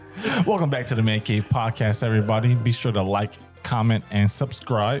Welcome back to the Man Cave Podcast, everybody. Be sure to like, comment, and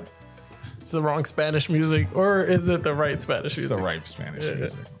subscribe. It's the wrong Spanish music, or is it the right Spanish music? It's the right Spanish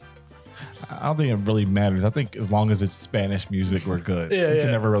music. I don't think it really matters. I think as long as it's Spanish music, we're good. Yeah, You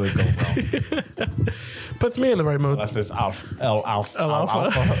can never really go wrong. Puts me in the right mood. Unless it's alpha.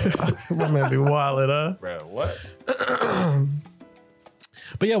 My man be wildin', huh? Bro, what?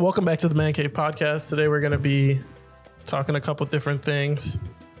 But yeah, welcome back to the Man Cave Podcast. Today we're going to be talking a couple different things.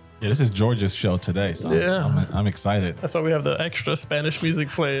 Yeah, this is George's show today, so Yeah. I'm excited. That's why we have the extra Spanish music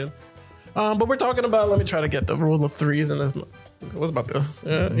playing. But we're talking about, let me try to get the rule of threes in this. What's about the?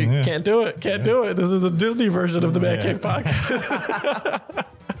 You can't do it. Can't do it. This is a Disney version of the Man Cave Podcast.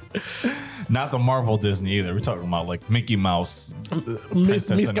 Not the Marvel Disney either. We're talking about like Mickey Mouse.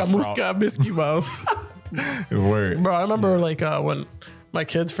 Miska Muska Misky Mouse. Word. Bro, I remember like when my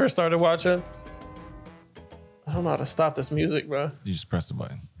kids first started watching. I don't know how to stop this music, bro. You just press the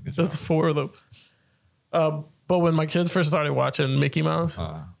button. Good Just job. the four of them. But when my kids first started watching Mickey Mouse,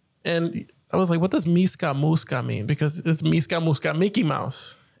 and I was like, what does Miska Muska mean? Because it's Miska Muska Mickey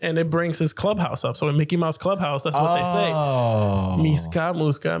Mouse. And it brings his clubhouse up. So in Mickey Mouse Clubhouse, that's what they say. Miska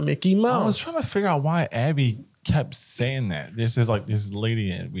Muska Mickey Mouse. I was trying to figure out why Abby kept saying that. This is like this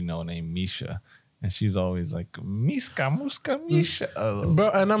lady we know named Misha. And she's always like, Miska Muska Misha. Bro,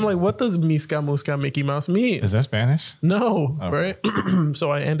 and I'm like, what does Miska Muska Mickey Mouse mean? Is that Spanish? No, right?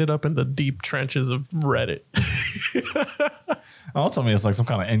 So I ended up in the deep trenches of Reddit. Don't tell me it's like some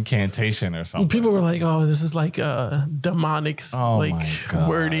kind of incantation or something. People were like, oh, this is like demonic my God.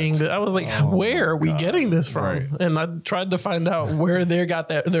 wording. I was like, where are we getting this from? Right. And I tried to find out where they got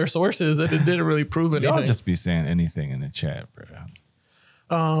their sources, and it didn't really prove anything. Y'all just be saying anything in the chat, bro.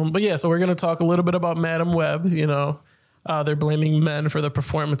 But yeah, so we're going to talk a little bit about Madam Web. You know, they're blaming men for the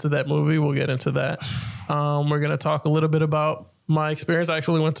performance of that movie. We'll get into that. We're going to talk a little bit about my experience. I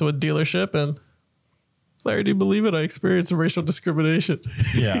actually went to a dealership, and Larry, do you believe it? I experienced racial discrimination.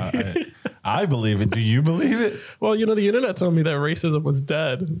 Yeah, I believe it. Do you believe it? Well, you know, the internet told me that racism was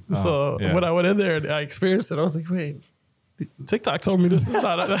dead. So yeah. when I went in there and I experienced it, I was like, wait, TikTok told me this is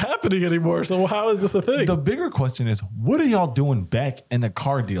not happening anymore. So how is this a thing? The bigger question is, what are y'all doing back in the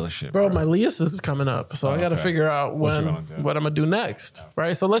car dealership? Bro, my lease is coming up. So I got to okay. figure out What you what gonna do? I'm going to do next.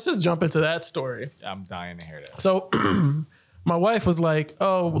 Right. So let's just jump into that story. I'm dying to hear that. So my wife was like,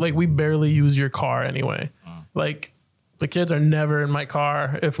 oh, like we barely use your car anyway. Like the kids are never in my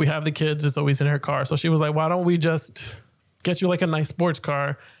car. If we have the kids, it's always in her car. So she was like, why don't we just get you like a nice sports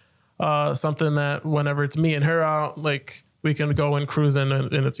car? Something that whenever it's me and her out, like we can go and cruise in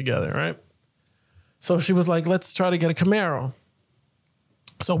it together, right? So she was like, let's try to get a Camaro.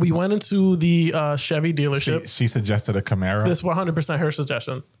 So we went into the Chevy dealership. She suggested a Camaro. This 100% her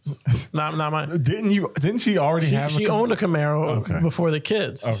suggestion, not mine. Didn't she already have? She owned a Camaro before the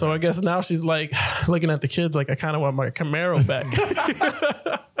kids. Okay. So I guess now she's like looking at the kids like, I kind of want my Camaro back.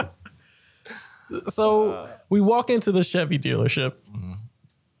 So we walk into the Chevy dealership.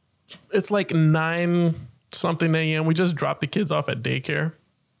 It's like 9 something a.m. We just dropped the kids off at daycare.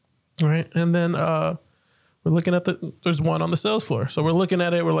 Right. And then we're looking at there's one on the sales floor. So we're looking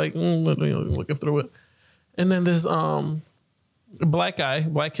at it. We're like, looking through it. And then this black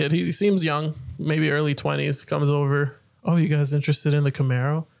kid, he seems young, maybe early 20s, comes over. Oh, you guys interested in the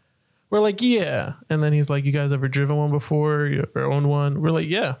Camaro? We're like, yeah. And then he's like, you guys ever driven one before? You ever owned one? We're like,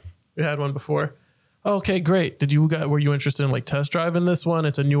 yeah, we had one before. Okay, great. Were you interested in like test driving this one?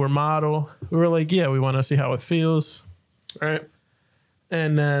 It's a newer model. We were like, yeah, we want to see how it feels. All right.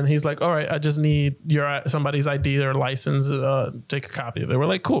 And then he's like, all right, I just need somebody's ID or license, take a copy of it. We're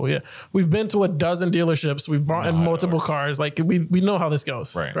like, cool, yeah. We've been to a dozen dealerships. We've brought in multiple cars. Like we know how this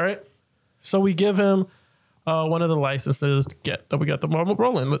goes, right? So we give him one of the licenses we got the moment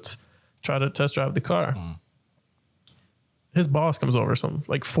rolling. Let's try to test drive the car. His boss comes over, some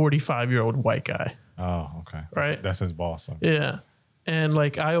like 45-year-old white guy. Oh, okay. Right? That's his boss. Okay. Yeah. And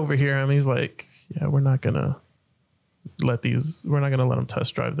like I overhear him, he's like, yeah, we're not gonna let him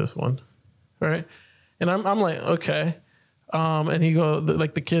test drive this one. Right. And I'm like, okay. And he goes,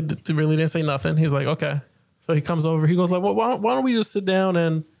 like the kid really didn't say nothing. He's like, okay. So he comes over, he goes like, well, why don't we just sit down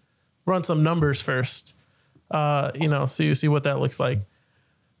and run some numbers first? See what that looks like.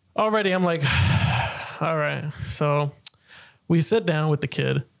 Already I'm like, all right. So we sit down with the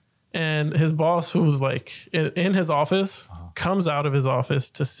kid, and his boss, who's like in his office, comes out of his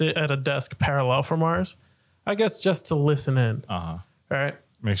office to sit at a desk parallel from ours. I guess just to listen in. Right.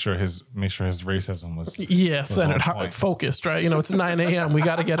 Make sure his racism was centered, focused. Right. It's 9 a.m. We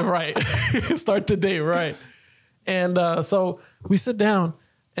got to get it right. Start the day right. And so we sit down,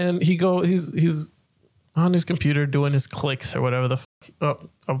 and he's on his computer doing his clicks or whatever the I'll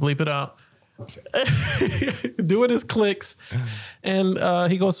bleep it out. Doing his clicks. And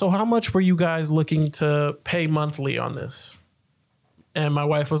he goes, so how much were you guys looking to pay monthly on this? And my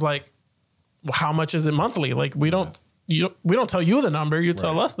wife was like, well, how much is it monthly? Like, we don't tell you the number. You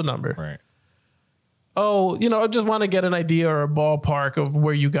tell us the number. Right. Oh, I just want to get an idea or a ballpark of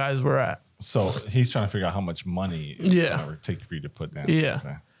where you guys were at. So he's trying to figure out how much money it's going to take for you to put down. Yeah.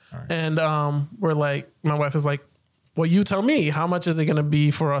 Okay. All right. And we're like, my wife is like, well, you tell me, how much is it going to be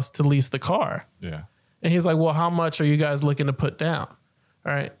for us to lease the car? Yeah. And he's like, well, how much are you guys looking to put down?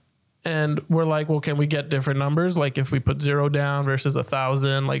 All right. And we're like, well, can we get different numbers? Like if we put 0 down versus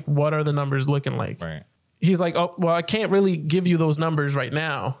 1,000, like what are the numbers looking like? Right. He's like, oh, well, I can't really give you those numbers right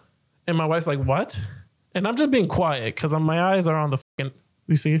now. And my wife's like, what? And I'm just being quiet because my eyes are on the fucking,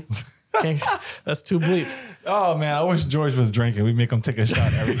 you see? That's 2 bleeps. Oh man, I wish George was drinking. We make him take a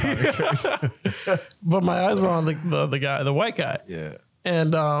shot every time he drinks. But my eyes were on the guy, the white guy. Yeah.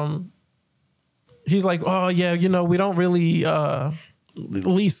 And he's like, oh yeah, we don't really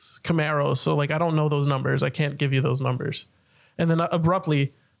lease Camaros, so like I don't know those numbers. I can't give you those numbers. And then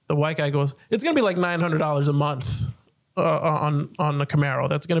abruptly, the white guy goes, it's gonna be like $900 a month on the Camaro.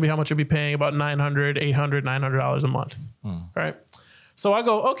 That's gonna be how much you'll be paying, about $900, $800, $900 a month. Right? So I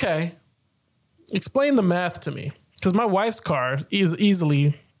go, okay, explain the math to me. Because my wife's car is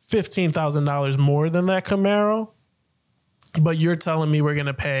easily $15,000 more than that Camaro. But you're telling me we're going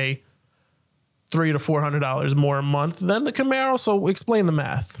to pay $300 to $400 more a month than the Camaro. So explain the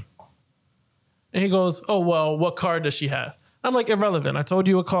math. And he goes, oh, well, what car does she have? I'm like, irrelevant. I told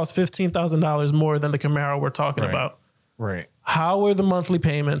you it costs $15,000 more than the Camaro we're talking about. Right. How are the monthly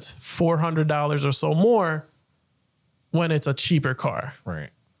payments $400 or so more when it's a cheaper car? Right.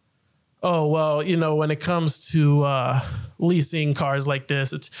 Oh, well, when it comes to leasing cars like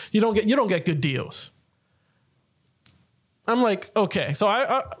this, it's you don't get good deals. I'm like, okay. So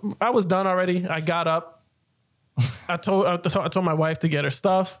I was done already. I got up. I told my wife to get her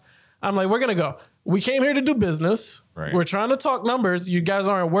stuff. I'm like, we're going to go. We came here to do business. Right. We're trying to talk numbers. You guys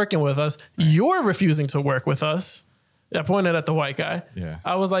aren't working with us. Right. You're refusing to work with us. I pointed at the white guy. Yeah.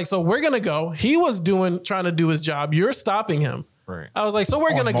 I was like, so we're going to go. He was trying to do his job. You're stopping him. Right. I was like, so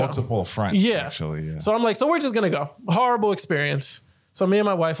we're going to go. Multiple fronts, yeah. actually. Yeah. So I'm like, so we're just going to go. Horrible experience. So me and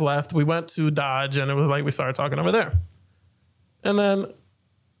my wife left. We went to Dodge and it was like we started talking over there. And then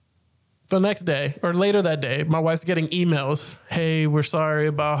the next day or later that day, my wife's getting emails. Hey, we're sorry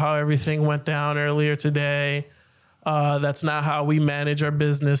about how everything went down earlier today. That's not how we manage our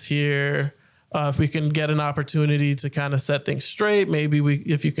business here. If we can get an opportunity to kind of set things straight, maybe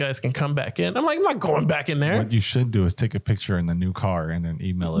if you guys can come back in. I'm like, I'm not going back in there. What you should do is take a picture in the new car and then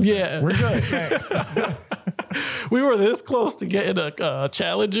email it. Yeah. Back. We're good. Thanks. We were this close to getting a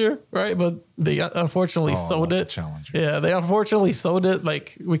Challenger, right? But they unfortunately sold it. Challengers. Yeah, they unfortunately sold it.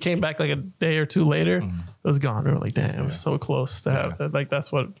 Like we came back like a day or two later. It was gone. We were like, damn, it was so close to have that. Like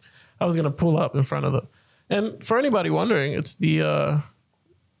that's what I was gonna pull up in front of the. And for anybody wondering, it's the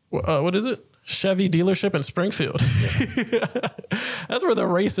what is it? Chevy dealership in Springfield. Yeah. That's where the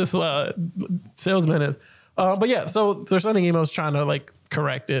racist salesman is. But yeah, so they're sending emails trying to like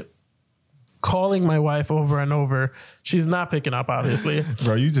correct it. Calling my wife over and over. She's not picking up, obviously.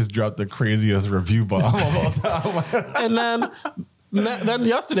 Bro, you just dropped the craziest review bomb of all time. And then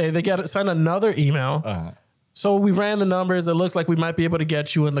yesterday they sent another email. So we ran the numbers. It looks like we might be able to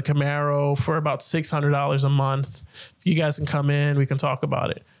get you in the Camaro for about $600 a month. If you guys can come in, we can talk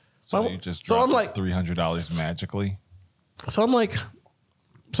about it. So you just dropped $300 magically? So I'm like,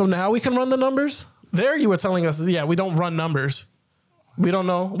 so now we can run the numbers? There you were telling us, yeah, we don't run numbers. We don't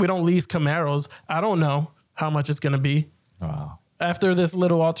know. We don't lease Camaros. I don't know how much it's going to be. Wow. After this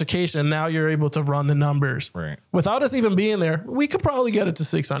little altercation, now you're able to run the numbers. Right. Without us even being there, we could probably get it to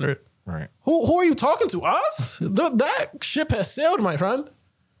 600. Right. Who are you talking to? Us? That ship has sailed, my friend.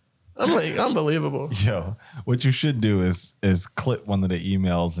 I'm like, unbelievable. Yo, what you should do is clip one of the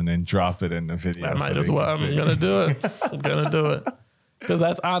emails and then drop it in the video. I might as well. I'm going to do it. I'm going to do it. Because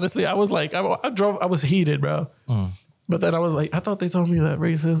that's honestly, I was like, I was heated, bro. But then I was like, I thought they told me that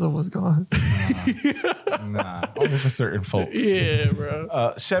racism was gone. Nah, only for certain folks. Yeah,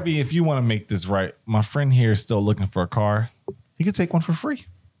 bro. Chevy, if you want to make this right, my friend here is still looking for a car. He could take one for free.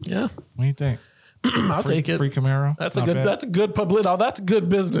 Yeah. What do you think? I'll take it. Free Camaro. That's a good public. Oh, that's good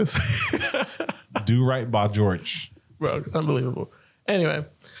business. Do right by George. Bro, it's unbelievable. Anyway,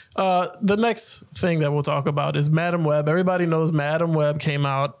 the next thing that we'll talk about is Madam Web. Everybody knows Madam Web came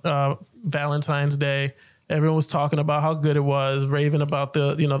out Valentine's Day. Everyone was talking about how good it was, raving about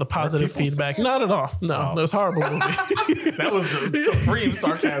the the positive people feedback. Not at all. No, it was a horrible movie. That was the supreme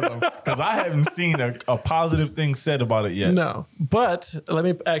sarcasm because I haven't seen a positive thing said about it yet. No, but let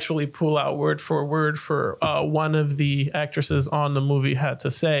me actually pull out word for one of the actresses on the movie had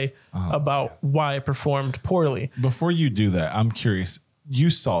to say about why it performed poorly. Before you do that, I'm curious. You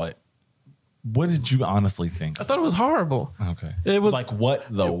saw it. What did you honestly think? I thought it was horrible. Okay. It was like what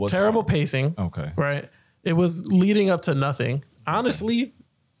though? What's terrible horrible? pacing. Okay. Right. It was leading up to nothing. Honestly,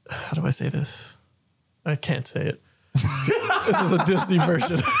 how do I say this? I can't say it. This is a Disney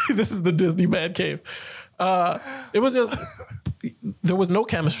version. This is the Disney Man Cave. It was just there was no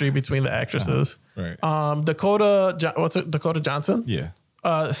chemistry between the actresses. Right. Dakota Johnson? Yeah.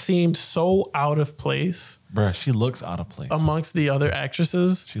 Seemed so out of place Bruh, she looks out of place. amongst the other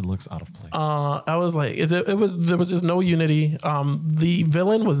actresses. She looks out of place. I was like, there was just no unity. The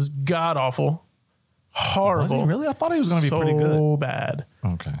villain was god awful, horrible. Was he really? I thought he was going to be pretty good. So bad.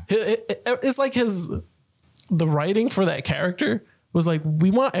 Okay. It's like the writing for that character was like, we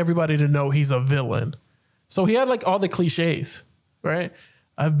want everybody to know he's a villain. So he had like all the cliches, right?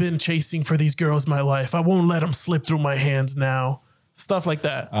 I've been chasing for these girls my life. I won't let them slip through my hands now. Stuff like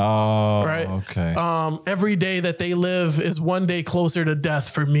that. Oh, right. Okay. Every day that they live is one day closer to death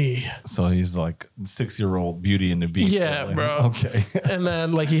for me. So he's like 6-year-old Beauty and the Beast. Yeah, villain. bro. Okay. And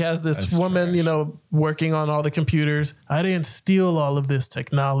then like he has this That's woman, trash. working on all the computers. I didn't steal all of this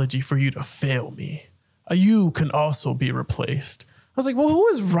technology for you to fail me. You can also be replaced. I was like, well, who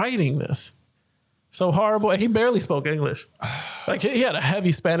is writing this? So horrible. And he barely spoke English. Like he had a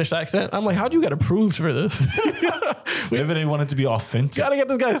heavy Spanish accent. I'm like, how'd you get approved for this? Maybe they wanted to be authentic. Gotta get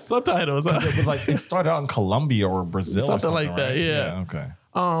this guy subtitles. It was like it started out in Colombia or Brazil Something or something like that, right? yeah. Okay.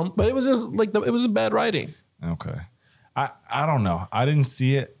 But it was just like it was bad writing. Okay. I don't know. I didn't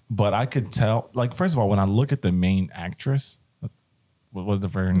see it, but I could tell. Like, first of all, when I look at the main actress, what was the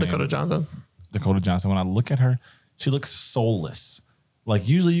her name? Dakota Johnson. Dakota Johnson. When I look at her, she looks soulless. Like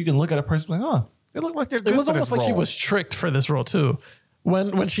usually you can look at a person like, oh, they look like they're good. It was for almost this like she role. was tricked for this role too.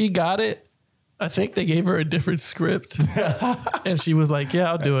 When she got it, I think they gave her a different script, and she was like,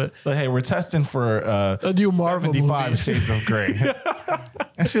 "Yeah, I'll do it." Like, hey, we're testing for A new Marvel 75 movie. Shades of Grey.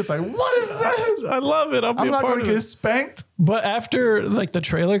 And she was like, what is that? I love it. I'm not going to get spanked. But after like the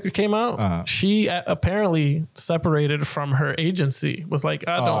trailer came out, she apparently separated from her agency. Was like,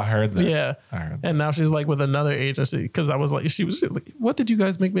 I don't. I heard that. Yeah, I heard that. and now she's like with another agency because I was like, she was like, "What did you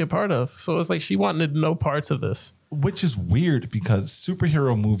guys make me a part of?" So it's like she wanted no parts of this. Which is weird because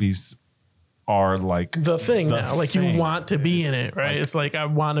superhero movies are like The thing now, like thing. you want to be in it, right? It's like I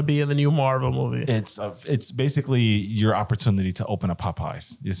want to be in the new Marvel movie. It's basically your opportunity to open a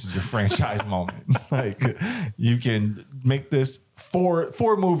Popeyes. This is your franchise moment. Like you can make this four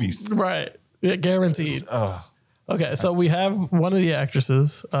movies. Right. Yeah, guaranteed. Oh, Okay, so we have one of the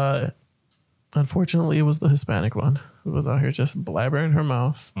actresses. Unfortunately, it was the Hispanic one who was out here just blabbering her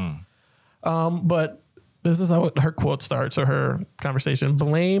mouth. But this is how her quote starts or her conversation.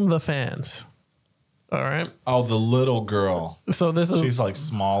 Blame the fans. All right. oh, the little girl. So this is She's like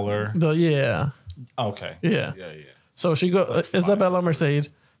smaller. yeah. Okay. Yeah. Yeah. So she Isabella Merced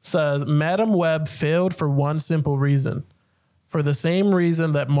says, Madam Web failed for one simple reason. For the same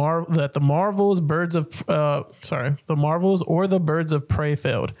reason that the Marvels or the Birds of Prey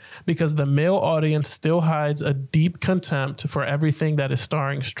failed, because the male audience still hides a deep contempt for everything that is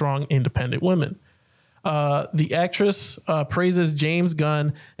starring strong, independent women. The actress praises James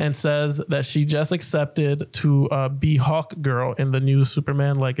Gunn and says that she just accepted to be Hawk Girl in the new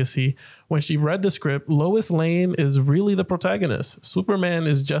Superman Legacy. When she read the script, Lois Lane is really the protagonist. Superman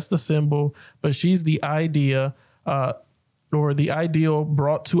is just a symbol, but she's the idea or the ideal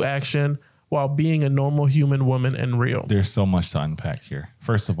brought to action while being a normal human woman and real. There's so much to unpack here.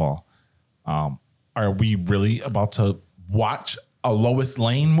 First of all, are we really about to watch a Lois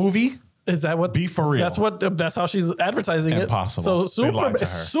Lane movie? Is that what? Be for real. That's how she's advertising Impossible. it. So They lied to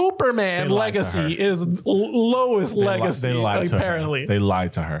her. Superman They lied to Legacy her. is Lois Legacy. They lied to apparently, her. They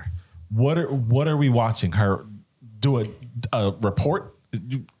lied to her. What are we watching her do a report?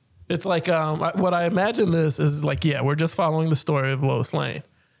 it's like what I imagine this is like. Yeah, we're just following the story of Lois Lane.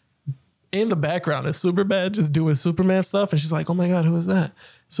 In the background is Superbad just doing Superman stuff, and she's like, "Oh my god, who is that?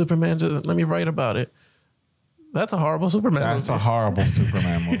 Superman! Just let me write about it." That's a horrible Superman That's movie. a horrible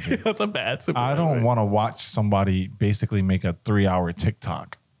Superman movie. That's a bad Superman I don't movie. want to watch somebody basically make a 3-hour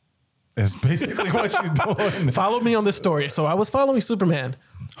TikTok. It's basically what she's doing. Follow me on this story. So I was following Superman.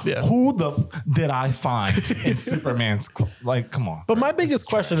 Yeah. Who did I find in Superman's? Like, come on. But my biggest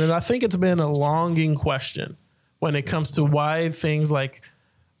question, and I think it's been a longing question when it comes to why things like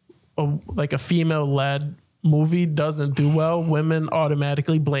a female-led movie doesn't do well, women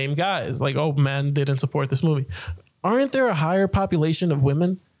automatically blame guys. Like, oh, men didn't support this movie. Aren't there a higher population of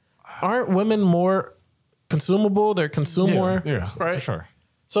women? Aren't women more consumable? They're consumer, Yeah, right? for sure.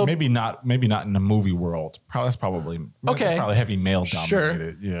 So Maybe not in the movie world. That's probably Okay. That's probably heavy male Sure.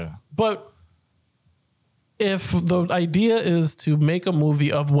 dominated. Yeah. But if the idea is to make a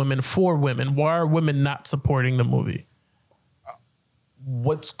movie of women for women, why are women not supporting the movie?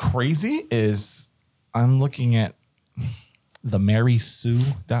 What's crazy is I'm looking at the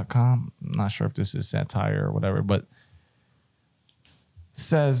marysue.com. I'm not sure if this is satire or whatever, but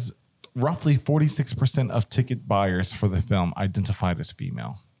says roughly 46% of ticket buyers for the film identified as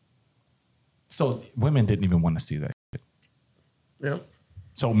female. So women didn't even want to see that. Yeah.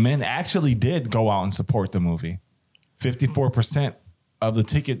 So men actually did go out and support the movie. 54% of the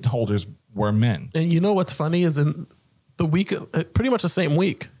ticket holders were men. And you know what's funny is in the week, pretty much the same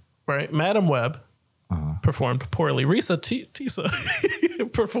week, right? Madam Web performed poorly. Risa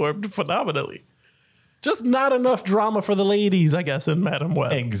Tisa performed phenomenally. Just not enough drama for the ladies, I guess, in Madam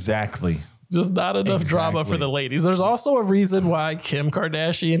Web. Exactly. Just not enough drama for the ladies. There's also a reason why Kim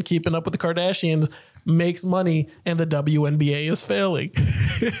Kardashian, Keeping Up with the Kardashians, makes money and the WNBA is failing.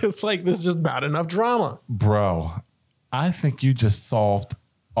 It's like there's just not enough drama. Bro, I think you just solved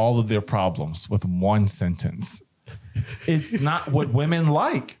all of their problems with one sentence. It's not what women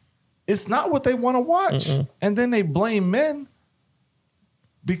like. It's not what they want to watch. And then they blame men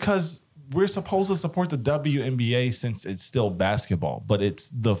because we're supposed to support the WNBA since it's still basketball, but it's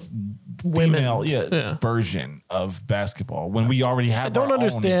the female version of basketball when we already have. I don't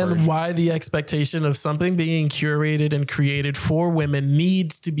understand why the expectation of something being curated and created for women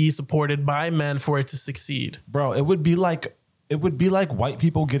needs to be supported by men for it to succeed. Bro, it would be like white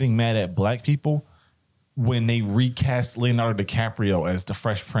people getting mad at black people when they recast Leonardo DiCaprio as the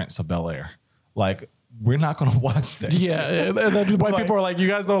Fresh Prince of Bel-Air. Like, we're not going to watch that. Yeah, and then white people are like, you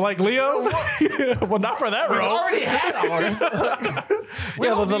guys don't like Leo? Well, not for that role. We already had ours.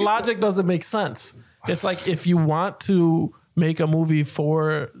 The logic doesn't make sense. It's like if you want to make a movie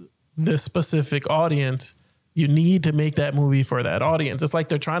for this specific audience, you need to make that movie for that audience. It's like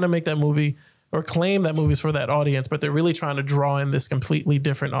they're trying to make that movie or claim that movie's for that audience, but they're really trying to draw in this completely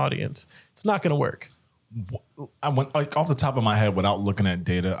different audience. It's not going to work. I went like off the top of my head without looking at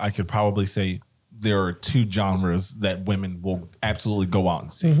data. I could probably say there are two genres that women will absolutely go out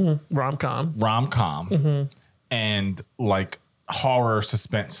and see. Rom-com and like horror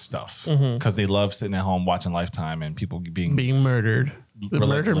suspense stuff because they love sitting at home watching Lifetime and people being murdered. The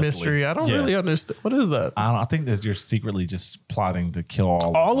murder mystery. I don't really understand. What is that? I think that you're secretly just plotting to kill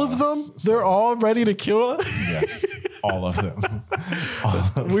all of them. So. They're all ready to kill us. Yes, all of them.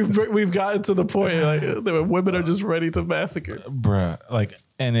 We've gotten to the point like women are just ready to massacre, bruh. Like,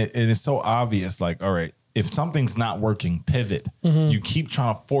 and it is so obvious. Like, all right, if something's not working, pivot. You keep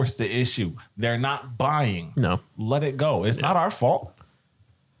trying to force the issue. They're not buying. No, let it go. It's not our fault.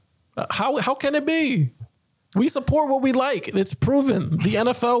 How can it be? We support what we like. It's proven. The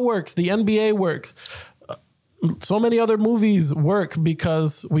NFL works. The NBA works. So many other movies work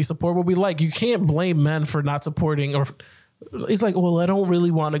because we support what we like. You can't blame men for not supporting. Or it's like, well, I don't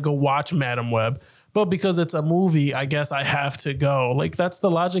really want to go watch Madam Web, but because it's a movie, I guess I have to go. Like that's the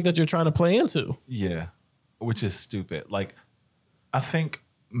logic that you're trying to play into. Yeah, which is stupid. Like I think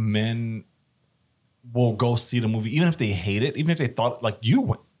men will go see the movie even if they hate it, even if they thought like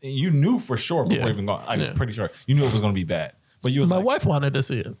you knew for sure before even going. I'm pretty sure you knew it was going to be bad. But you was my wife wanted to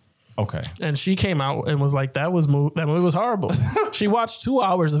see it. Okay. And she came out and was like, that movie was horrible. She watched 2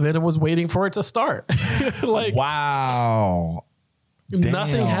 hours of it and was waiting for it to start. Like, wow.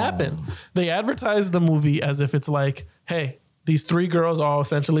 Nothing happened. They advertised the movie as if it's like, hey, these three girls all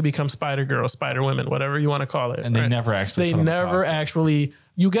essentially become Spider Girls, Spider Women, whatever you want to call it. And they never actually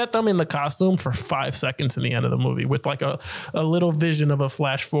you get them in the costume for 5 seconds in the end of the movie with like a little vision of a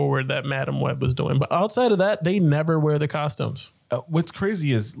flash forward that Madam Web was doing. But outside of that, they never wear the costumes. What's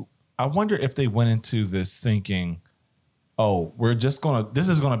crazy is I wonder if they went into this thinking, oh, this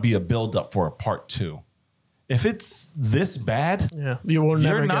is going to be a build up for a part 2. If it's this bad, you're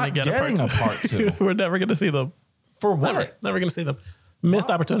never going to get a part 2. We're never going to see them. For what? Never going to see them. Missed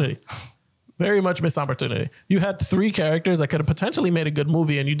opportunity. Very much missed opportunity. You had 3 characters that could have potentially made a good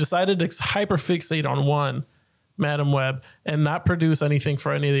movie, and you decided to hyperfixate on one, Madam Web, and not produce anything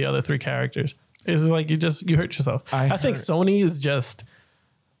for any of the other 3 characters. It's like you hurt yourself. I think Sony is just.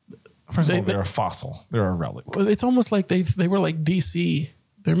 First of all, they're a fossil. They're a relic. It's almost like they were like DC.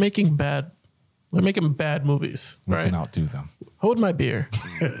 They're making bad They're making bad movies, We right? can outdo them. Hold my beer.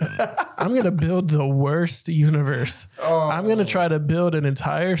 I'm going to build the worst universe. I'm going to try to build an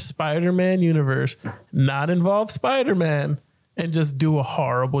entire Spider-Man universe, not involve Spider-Man, and just do a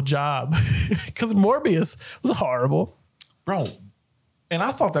horrible job. Because Morbius was horrible. Bro, and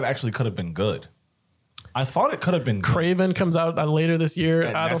I thought that actually could have been good. I thought it could have been good. Craven comes out later this year.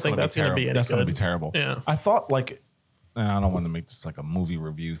 And I don't think that's going to be any That's good. going to be terrible. Yeah. I thought like, and I don't want to make this like a movie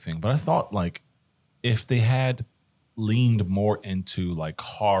review thing, but I thought like if they had leaned more into like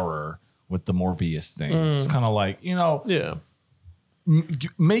horror with the Morbius thing, it's kind of like, you know, Yeah.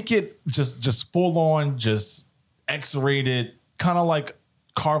 make it just full on, just X-rated, kind of like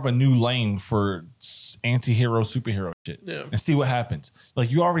carve a new lane for anti-hero superhero shit, Yeah. and see what happens. Like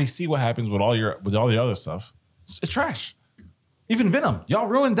you already see what happens with all the other stuff. It's trash. Even Venom, y'all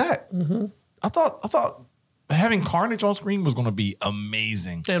ruined that. I thought having Carnage on screen was going to be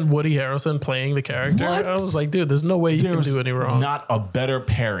amazing. And Woody Harrelson playing the character. What? I was like, dude, there's no way you can do any wrong. Not a better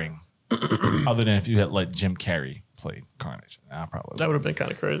pairing, other than if you had let Jim Carrey play Carnage. I probably That would have been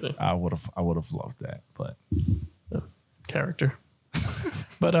kind of crazy. I would have loved that, but Character.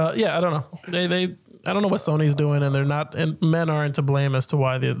 But yeah, I don't know. They I don't know what Sony's doing, and they're not, and men aren't to blame as to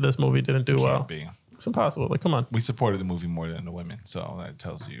why this movie didn't do well. can't be. It's impossible. Like, come on. We supported the movie more than the women, so that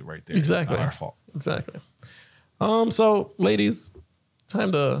tells you right there. Exactly. It's not our fault. Exactly. So ladies,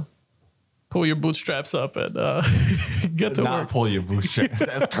 time to pull your bootstraps up and get to Not work. pull your bootstraps.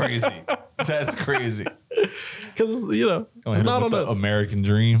 That's crazy. That's crazy. Because, you know, it's Hit 'em not with on the us. American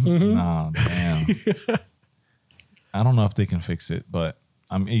dream. Nah, damn. I don't know if they can fix it, but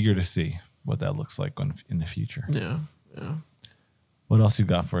I'm eager to see what that looks like in the future. Yeah. Yeah. What else you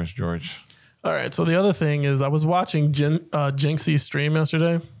got for us, George? All right. So the other thing is I was watching Jinxie's stream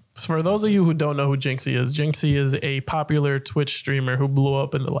yesterday. So for those of you who don't know who Jinxie is a popular Twitch streamer who blew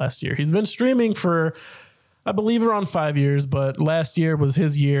up in the last year. He's been streaming for, I believe, around 5 years, but last year was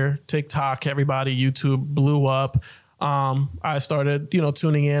his year. TikTok, everybody, YouTube blew up. I started,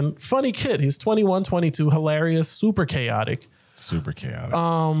 tuning in. Funny kid. He's 21, 22, hilarious, super chaotic, Super chaotic.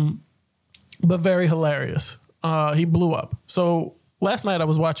 but very hilarious. He blew up. So last night I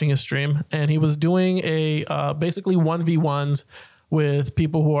was watching his stream and he was doing a basically 1v1s with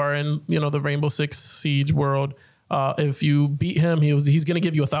people who are in, the Rainbow Six Siege world. If you beat him, he's going to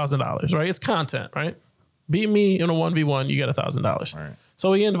give you $1,000, right? It's content, right? Beat me in a 1v1, you get $1,000. Right.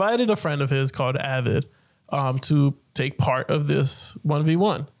 So he invited a friend of his called Avid to take part of this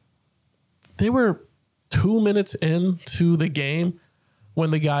 1v1. They were 2 minutes into the game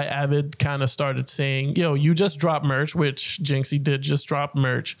when the guy Avid kind of started saying, yo, you just dropped merch, which Jinxie did just drop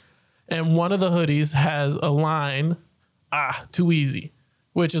merch. And one of the hoodies has a line, too easy,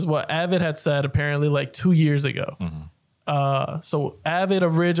 which is what Avid had said apparently like 2 years ago. So Avid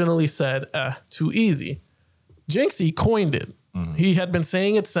originally said, too easy. Jinxie coined it. He had been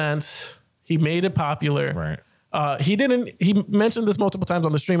saying it since. He made it popular. right. He mentioned this multiple times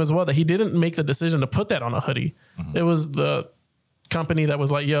on the stream as well, that he didn't make the decision to put that on a hoodie. It was the company that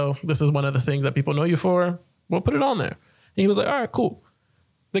was like, yo, this is one of the things that people know you for. We'll put it on there. And he was like, all right, cool.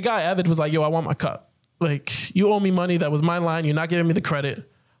 The guy Avid was like, yo, I want my cut. Like, you owe me money. That was my line. You're not giving me the credit.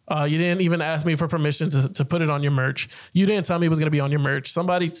 You didn't even ask me for permission to put it on your merch. You didn't tell me it was going to be on your merch.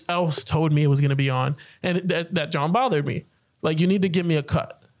 Somebody else told me it was going to be on. And that John bothered me. Like, you need to give me a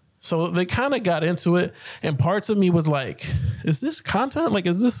cut. So they kind of got into it. And parts of me was like, is this content? Like,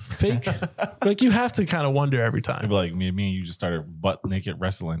 is this fake? Like, you have to kind of wonder every time. It'd be like me and you just started butt naked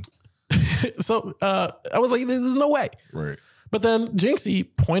wrestling. So I was like, there's no way. Right. But then Jinxie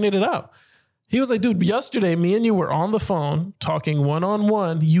pointed it out. He was like, dude, yesterday, me and you were on the phone talking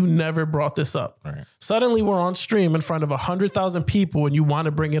one-on-one. You never brought this up. Right. Suddenly we're on stream in front of 100,000 people and you want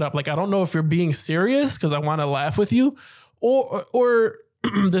to bring it up. Like, I don't know if you're being serious because I want to laugh with you or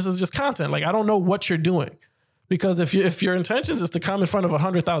this is just content. Like, I don't know what you're doing. Because if your intentions is to come in front of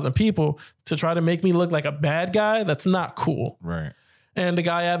 100,000 people to try to make me look like a bad guy, that's not cool. Right. And the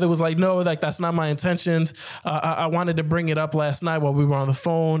guy Avid was like, no, like, that's not my intentions. I wanted to bring it up last night while we were on the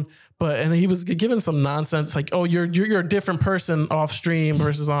phone. And he was giving some nonsense like, oh, you're a different person off stream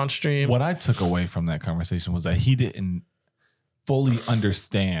versus on stream. What I took away from that conversation was that he didn't fully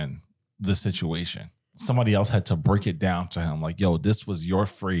understand the situation. Somebody else had to break it down to him. Like, yo, this was your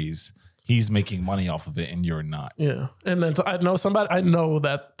phrase. He's making money off of it and you're not. Yeah. And then so I know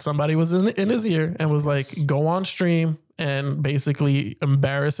that somebody was in his ear and was like, go on stream and basically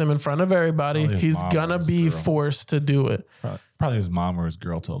embarrass him in front of everybody. Probably his He's mom gonna or his be girl. forced to do it. Probably his mom or his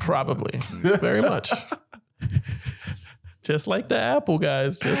girl told him. Probably. Very much. Just like the Apple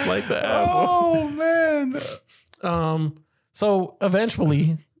guys. Just like the Apple. Oh, man. So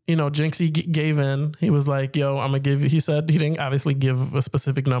eventually Jinxie gave in. He was like, yo, I'm going to give you, he said, he didn't obviously give a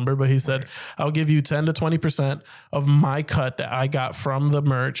specific number, but he said, I'll give you 10 to 20% of my cut that I got from the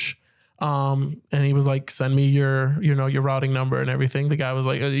merch. And he was like, send me your routing number and everything. The guy was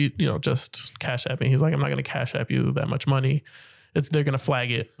like, just cash app me. He's like, I'm not going to cash app you that much money. They're going to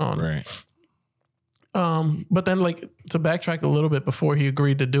flag it on. Right. But then like to backtrack a little bit before he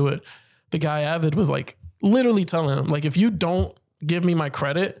agreed to do it, the guy Avid was like literally telling him like, if you don't give me my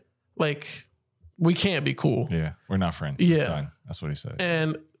credit, like we can't be cool. Yeah. We're not friends. Yeah. It's done. That's what he said.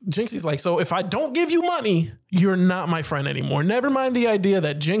 And Jinxie's like, so if I don't give you money, you're not my friend anymore. Never mind the idea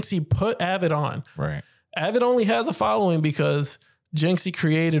that Jinxie put Avid on. Right. Avid only has a following because Jinxie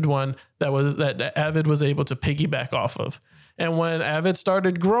created one that Avid was able to piggyback off of. And when Avid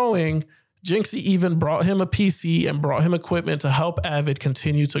started growing, Jinxie even brought him a PC and brought him equipment to help Avid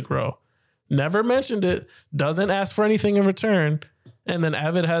continue to grow. Never mentioned it, doesn't ask for anything in return. And then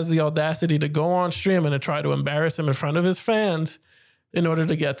Avid has the audacity to go on stream and to try to embarrass him in front of his fans in order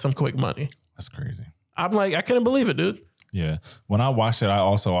to get some quick money. That's crazy. I'm like, I couldn't believe it, dude. Yeah. When I watched it, I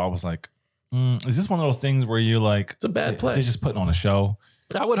was like, is this one of those things where you're like, it's a bad play. They're just putting on a show?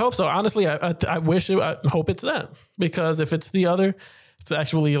 I would hope so. Honestly, I hope it's that, because if it's the other, it's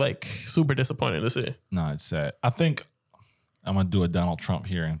actually like super disappointing to see. No, it's sad. I think I'm going to do a Donald Trump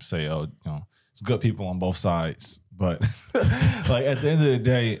here and say, it's good people on both sides. But like at the end of the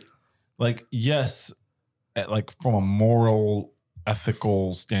day, like, yes, from a moral,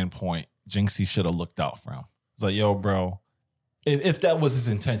 ethical standpoint, Jinxie should have looked out for him. It's like, yo, bro, if that was his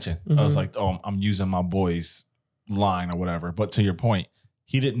intention, I was like, I'm using my boy's line or whatever. But to your point,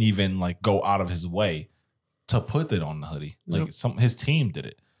 he didn't even like go out of his way to put it on the hoodie. Like his team did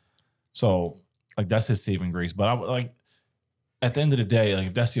it. So like that's his saving grace. But I like at the end of the day, like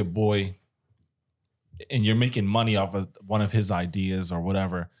if that's your boy and you're making money off of one of his ideas or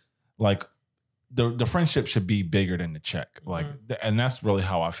whatever, like the friendship should be bigger than the check. Like, and that's really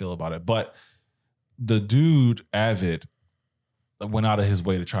how I feel about it. But the dude Avid went out of his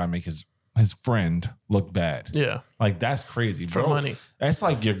way to try and make his friend look bad. Yeah. Like that's crazy, bro. For money. That's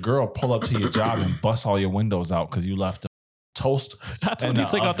like your girl pull up to your job and bust all your windows out because you left a toast. I told you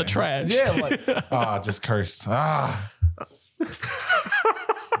to take out the trash. Yeah, like just cursed.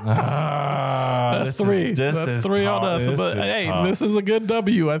 That's three. That's three on us. But hey, this is a good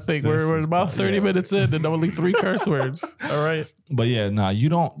W, I think. We're about 30 minutes in and only 3 curse words. All right. But yeah, you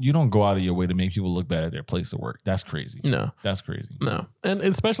don't go out of your way to make people look bad at their place of work. That's crazy. No. That's crazy. No. And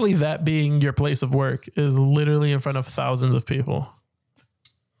especially that being your place of work is literally in front of thousands of people.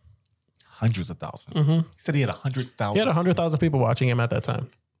 Hundreds of thousands. Mm-hmm. He said he had 100,000. He had 100,000 people watching him at that time.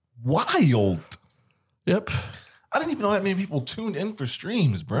 Wild. Yep. I didn't even know that many people tuned in for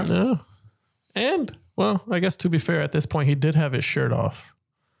streams, bro. No. And, well, I guess to be fair, at this point, he did have his shirt off.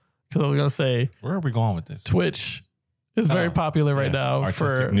 Because I was going to say, where are we going with this? Twitch is very popular right now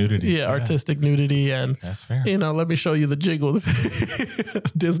artistic for nudity. Yeah, artistic nudity. And that's fair. Let me show you the jiggles.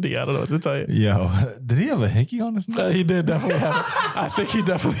 Disney, I don't know what to tell you. Yo, did he have a hickey on his neck? He did definitely have. I think he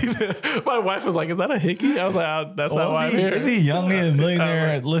definitely did. My wife was like, is that a hickey? I was like, that's not why I'm here. If he young and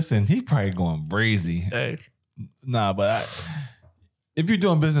millionaire, listen, he probably going brazy. Hey. Nah, but if you're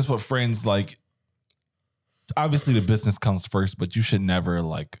doing business with friends, like obviously the business comes first, but you should never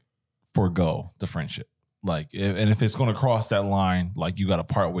like forego the friendship. Like, if it's going to cross that line, like you got to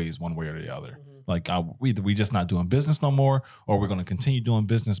part ways one way or the other. Like we just not doing business no more, or we're going to continue doing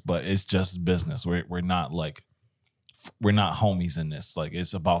business, but it's just business. We're not homies in this. Like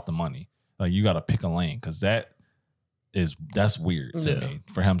it's about the money. Like you got to pick a lane because that's weird to me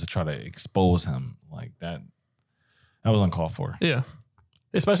for him to try to expose him like that. That was uncalled for. Yeah.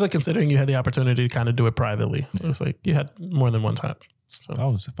 Especially considering you had the opportunity to kind of do it privately. It was like you had more than one time. So.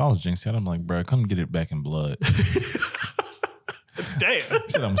 If I was Jinxie, I'm like, bro, come get it back in blood. Damn.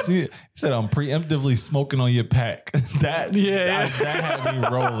 He said I'm preemptively smoking on your pack. That had me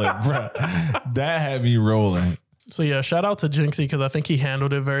rolling, bro. That had me rolling. So yeah, shout out to Jinxie because I think he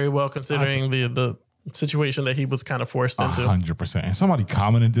handled it very well considering the situation that he was kind of forced into. 100%. And somebody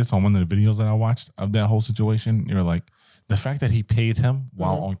commented this on one of the videos that I watched of that whole situation. You're like, the fact that he paid him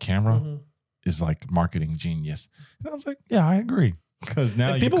while on camera is like marketing genius. And I was like, yeah, I agree. Because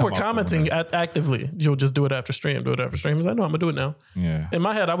now people were commenting actively. You'll just do it after stream. Do it after stream. He's like, no, I'm gonna do it now. Yeah. In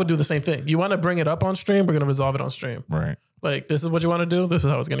my head, I would do the same thing. You want to bring it up on stream? We're gonna resolve it on stream. Right. Like this is what you want to do. This is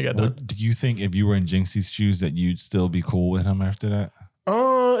how it's gonna get done. Do you think if you were in Jinxie's shoes that you'd still be cool with him after that?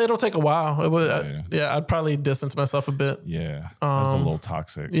 It'll take a while. It would. I'd probably distance myself a bit. Yeah. That's a little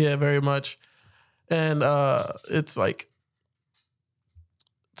toxic. Yeah, very much. And it's like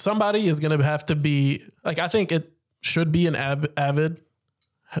somebody is gonna have to be like. I think it should be an Avid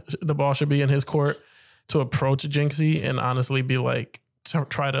the ball should be in his court to approach Jinxie and honestly be like,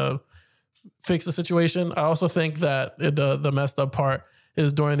 try to fix the situation. I also think that the messed up part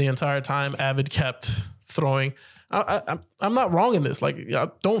is during the entire time Avid kept throwing. I'm not wrong in this. Like, I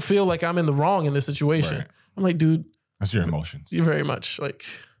don't feel like I'm in the wrong in this situation. Right. I'm like, dude. That's your emotions. You're very much like,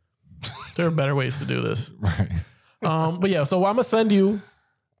 there are better ways to do this. Right. But yeah, so I'm going to send you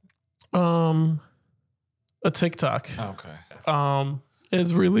a TikTok. Okay.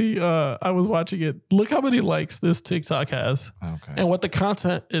 It's really, I was watching it. Look how many likes this TikTok has. Okay. And what the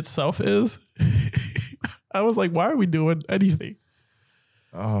content itself is. I was like, why are we doing anything?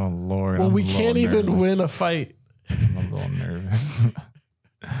 Oh, Lord. Well, we can't even win a fight. I'm a little nervous.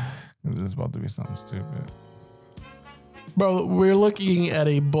 This is about to be something stupid. Bro, we're looking at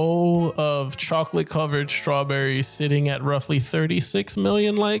a bowl of chocolate-covered strawberries sitting at roughly 36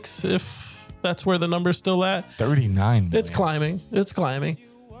 million likes, if that's where the number's still at. 39 million. It's climbing. It's climbing.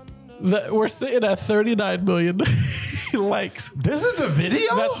 We're sitting at 39 million likes. This is the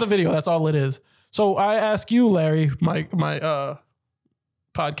video? That's the video. That's all it is. So I ask you, Larry, my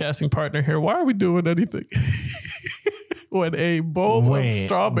podcasting partner here, why are we doing anything? When a bowl of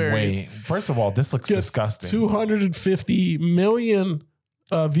strawberries. First of all, this looks disgusting. 250 million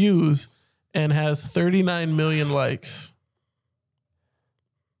views and has 39 million likes.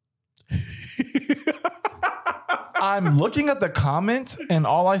 I'm looking at the comments and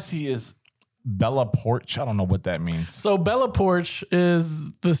all I see is Bella Porch. I don't know what that means. So Bella Porch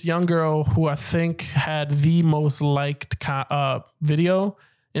is this young girl who I think had the most liked video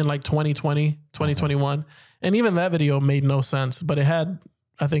in like 2020, 2021. Okay. And even that video made no sense, but it had,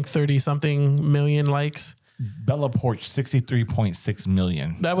 I think, 30 something million likes. Bella Porch, 63.6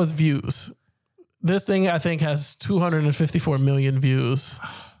 million. That was views. This thing, I think, has 254 million views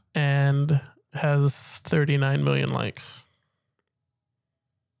and has 39 million likes.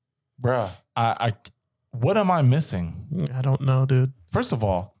 Bruh, what am I missing? I don't know, dude. First of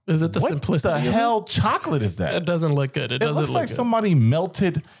all, is it the simplicity? What the hell chocolate is that? It doesn't look good. It doesn't looks look like good. Somebody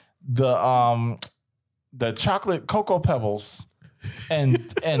melted the chocolate Cocoa Pebbles and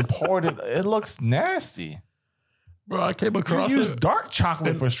poured it. It looks nasty. Bro, I came across you use dark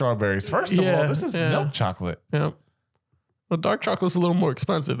chocolate for strawberries. First of all, this is milk chocolate. Yeah. Well, dark chocolate's a little more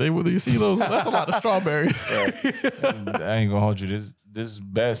expensive. You see those? That's a lot of strawberries. I ain't gonna hold you. This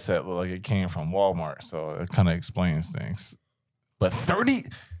bed set looked like it came from Walmart, so it kind of explains things. But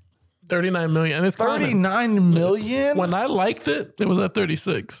 39 million, and it's 39 million. When I liked it, it was at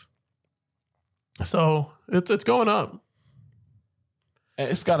 36. So it's going up.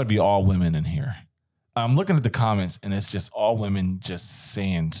 It's got to be all women in here. I'm looking at the comments, and it's just all women just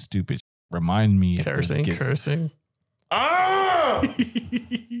saying stupid. Remind me if cursing. Ah!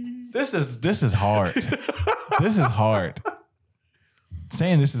 This is hard. This is hard.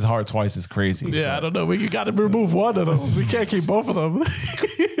 Saying this is hard twice is crazy. Yeah, I don't know. We got to remove one of those. We can't keep both of them. We're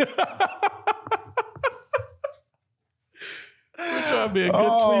trying to be a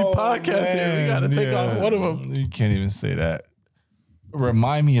good, clean podcast here. We got to take off one of them. You can't even say that.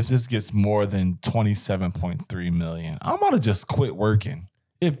 Remind me if this gets more than 27.3 million. I'm about to just quit working.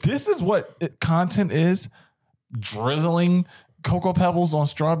 If this is what content is, drizzling Cocoa Pebbles on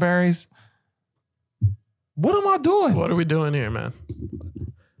strawberries, what am I doing? What are we doing here, man?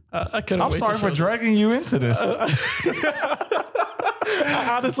 I couldn't. I'm sorry for dragging you into this.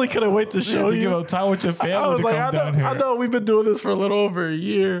 I honestly couldn't wait to show you. Time with your family to come down here. I know we've been doing this for a little over a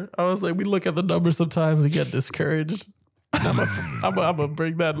year. I was like, we look at the numbers sometimes and get discouraged. I'm gonna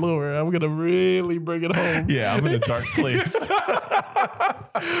bring that lure. I'm gonna really bring it home. Yeah, I'm in a dark place.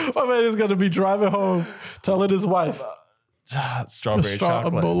 My man is gonna be driving home, telling his wife, strawberry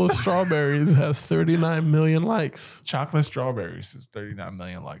chocolate. A bowl of strawberries has 39 million likes. Chocolate strawberries is 39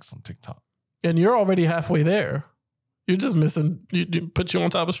 million likes on TikTok. And you're already halfway there. You're just missing. You put you on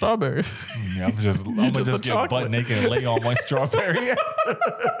top of strawberries. Yeah, I'm just get butt naked and lay on my strawberry.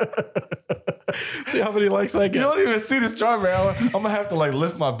 See how many likes I get. You don't even see the strawberry. I'm gonna have to like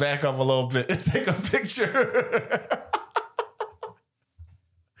lift my back up a little bit and take a picture.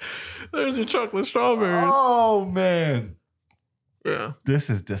 There's your chocolate strawberries. Oh man. Yeah. This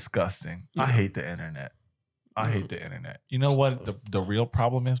is disgusting. I hate the internet. I hate the internet. You know what the real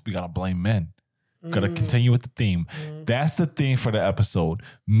problem is? We gotta blame men. Gotta continue with the theme. That's the theme for the episode.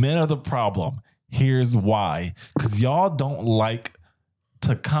 Men are the problem. Here's why. Because y'all don't like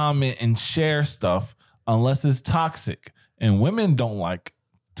to comment and share stuff unless it's toxic. And women don't like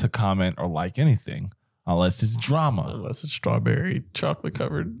to comment or like anything unless it's drama. Unless it's strawberry chocolate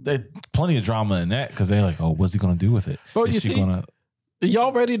covered. There's plenty of drama in that because they're like, oh, what's he gonna do with it? Bro,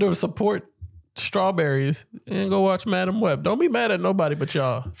 y'all ready to support strawberries and go watch Madam Web. Don't be mad at nobody but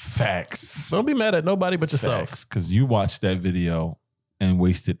y'all. Facts. Don't be mad at nobody but yourself. Because you watched that video and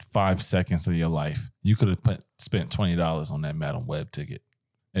wasted 5 seconds of your life. You could have spent $20 on that Madam Web ticket.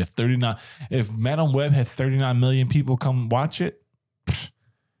 If Madam Web had 39 million people come watch it,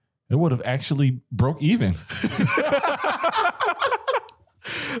 it would have actually broke even.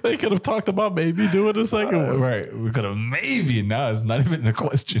 They could have talked about maybe doing a second one. Right. We could have maybe. Now it's not even a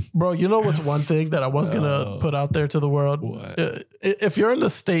question. Bro, you know what's one thing that I was going to put out there to the world? What? If you're in the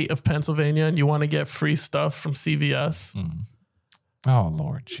state of Pennsylvania and you want to get free stuff from CVS, Oh,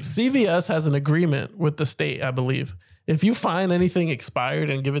 Lord. Jesus. CVS has an agreement with the state, I believe. If you find anything expired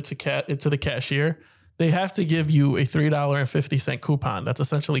and give it to the cashier, they have to give you a $3.50 coupon. That's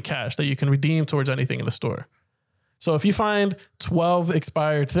essentially cash that you can redeem towards anything in the store. So if you find 12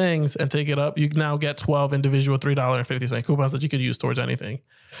 expired things and take it up, you now get 12 individual $3.50 coupons that you could use towards anything.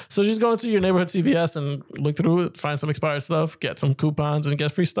 So just go into your neighborhood CVS and look through it, find some expired stuff, get some coupons, and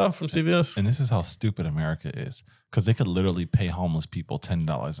get free stuff from CVS. And this is how stupid America is. Because they could literally pay homeless people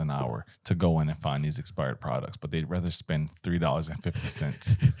 $10 an hour to go in and find these expired products, but they'd rather spend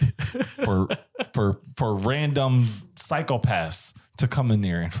 $3.50 for random psychopaths to come in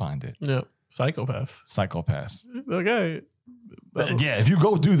there and find it. Yep. Psychopaths. Okay. Yeah, if you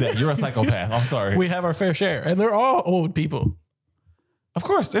go do that, you're a psychopath. I'm sorry. We have our fair share. And they're all old people. Of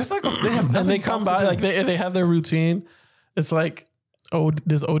course. They have and they come by, like they have their routine. It's like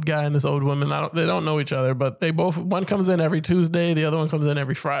this old guy and this old woman. They don't know each other, but one comes in every Tuesday, the other one comes in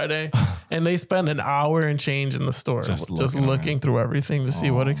every Friday, and they spend an hour and change in the store just looking through everything to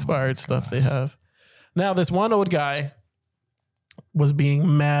see what expired stuff they have. Now, this one old guy was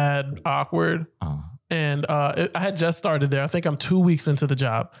being mad awkward, and I had just started there. I think I'm 2 weeks into the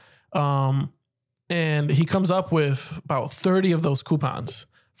job, and he comes up with about 30 of those coupons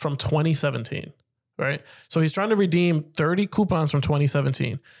from 2017. Right. So he's trying to redeem 30 coupons from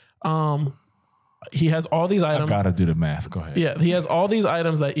 2017. He has all these items. I gotta do the math. Go ahead. Yeah. He has all these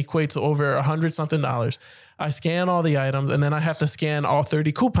items that equate to over $100-something. I scan all the items and then I have to scan all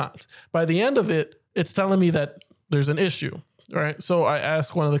 30 coupons. By the end of it, it's telling me that there's an issue. Right. So I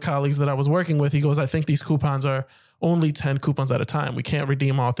asked one of the colleagues that I was working with, he goes, I think these coupons are only 10 coupons at a time. We can't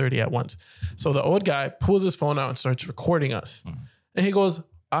redeem all 30 at once. So the old guy pulls his phone out and starts recording us. And he goes,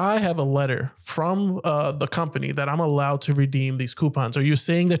 I have a letter from the company that I'm allowed to redeem these coupons. Are you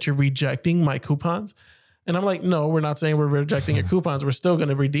saying that you're rejecting my coupons? And I'm like, no, we're not saying we're rejecting your coupons. We're still going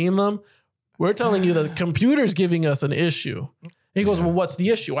to redeem them. We're telling you that the computer's giving us an issue. He goes, well, what's the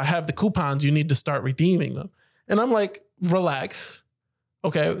issue? I have the coupons. You need to start redeeming them. And I'm like, relax.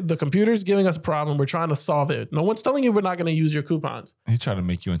 Okay, the computer's giving us a problem. We're trying to solve it. No one's telling you we're not going to use your coupons. He's trying to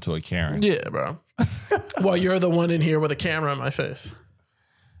make you into a Karen. Yeah, bro. Well, you're the one in here with a camera in my face.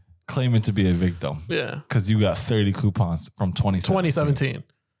 Claiming to be a victim. Yeah. Because you got 30 coupons from 2017.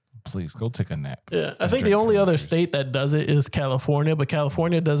 Please go take a nap. Yeah. I think the only other state that does it is California, but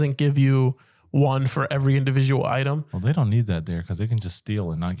California doesn't give you one for every individual item. Well, they don't need that there because they can just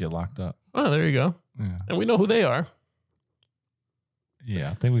steal and not get locked up. Oh, there you go. Yeah. And we know who they are.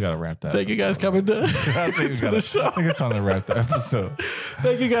 Yeah, I think we got to wrap that Thank you guys coming to the show. I think it's time to wrap the episode.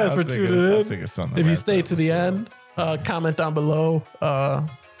 Thank you guys for tuning in. I think it's time to if you wrap stay to the end, comment down below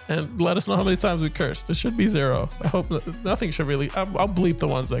and let us know how many times we cursed. It should be 0. I hope nothing should really. I'll bleep the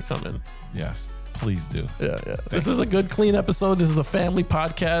ones that come in. Yes, please do. Yeah. This is a good, clean episode. This is a family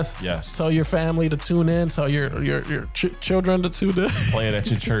podcast. Yes. Tell your family to tune in. Tell your children to tune in. Play it at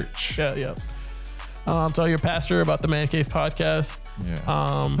your church. Yeah. Tell your pastor about the Man Cave podcast.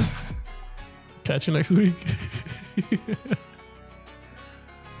 Yeah. Catch you next week.